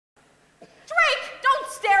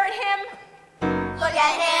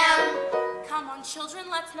And children,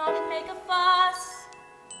 let's not make a fuss.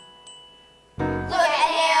 Look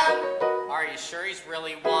at him! Are you sure he's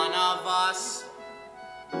really one of us?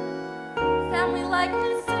 Family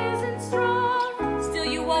likeness isn't strong, still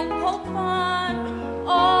you won't poke fun.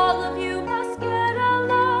 All of you must get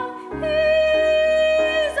along.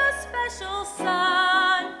 He's a special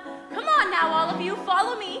son. Come on now, all of you,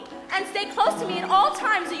 follow me and stay close to me at all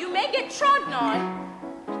times or you may get trodden on.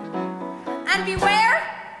 And beware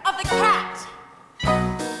of the cat.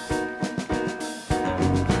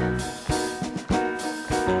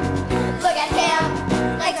 Look at him!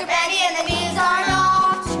 Legs are bendy and the knees are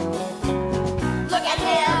not. Look at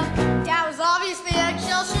him! Dad was obviously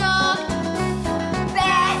eggshell shook.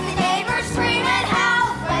 Bet the neighbors scream and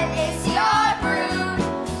howl when they see our brood.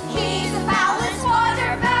 He's the foulest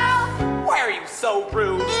waterfowl. Why are you so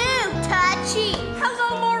rude? Ew, touchy!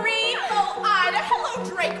 Hello, Maureen. Hello, Ida. Hello,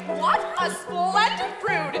 Drake. What a splendid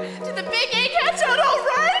brood. Did the big egg hatch out all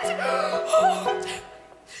right?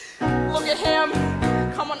 Look at him.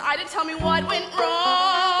 Come on, Ida, tell me what went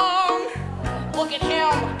wrong. Look at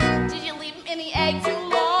him. Did you leave him in the egg too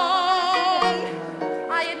long?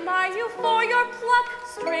 I admire you for your pluck,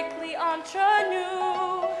 strictly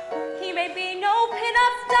ingenue. He may be no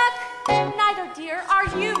pin-up duck, neither, dear, are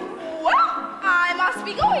you. Well, I must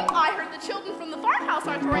be going. I heard the children from the farmhouse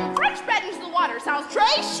are throwing French bread into the water. Sounds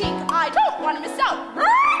très chic. I don't want to miss out.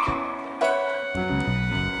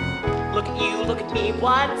 Look at you, look at me,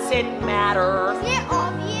 what's it matter? Isn't it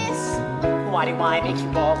obvious? Why do I make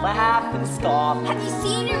you all laugh and scoff? Have you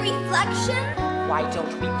seen your reflection? Why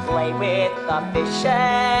don't we play with the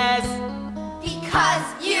fishes? Because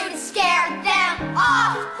you'd scare them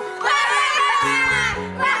off!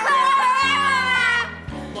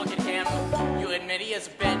 Look at him, you admit he is a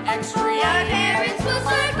bit extreme. Our parents will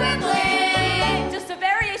start quickly. Just a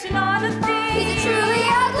variation on a theme. He's a truly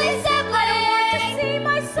ugly sibling. I don't want to see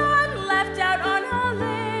my son left out on a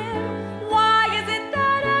limb. Why is it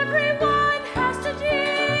that everyone has to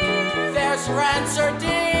deal? There's your answer,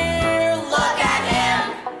 dear. Look at him.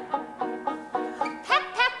 Peck,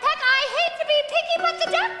 peck, peck. I hate to be picky, but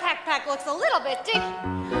the duck peck looks a little bit dicky.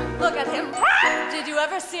 Look at him. Did you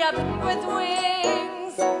ever see a bird with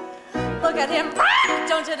wings? Look at him.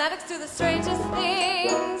 Don't genetics do the strangest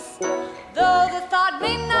things? Though the thought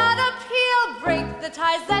may not appeal, break the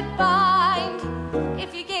ties that bind.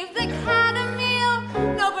 If you gave the cat a meal,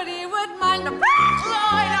 nobody would mind.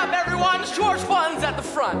 Line up, everyone! George Fun's at the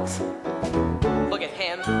front. Look at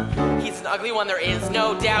him. He's an ugly one, there is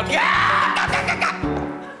no doubt.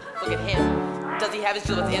 Look at him. Does he have his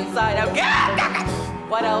children's inside out?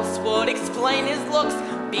 What else would explain his looks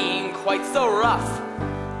being quite so rough?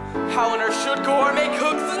 How on earth should gourmet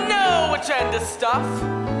cooks know which end to stuff?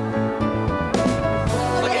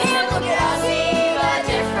 Look at him, look at us, see the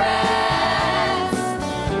difference.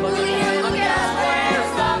 Look at him, look at us,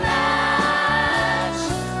 where's the match?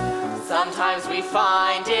 Sometimes we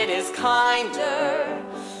find it is kinder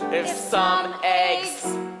if some eggs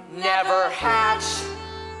never hatch.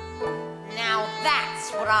 Now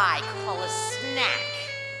that's what I call a snack.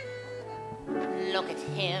 Look at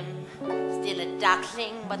him, still a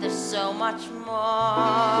duckling, but there's so much more.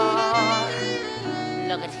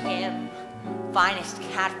 Look at him, finest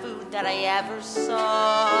cat food that I ever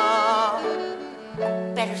saw.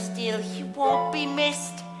 Better still, he won't be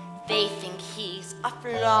missed. They think he's a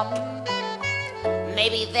flop.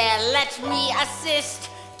 Maybe they'll let me assist,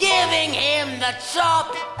 giving him the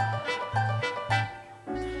chop.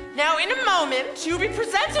 Now, in a moment, you'll be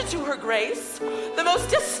presented to her grace, the most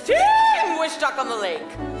distinguished duck on the lake.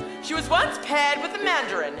 She was once paired with a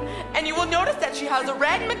mandarin, and you will notice that she has a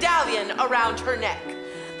red medallion around her neck.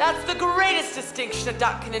 That's the greatest distinction a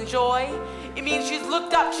duck can enjoy. It means she's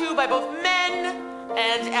looked up to by both men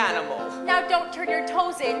and animals. Now don't turn your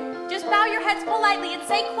toes in. Just bow your heads politely and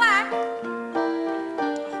say quack.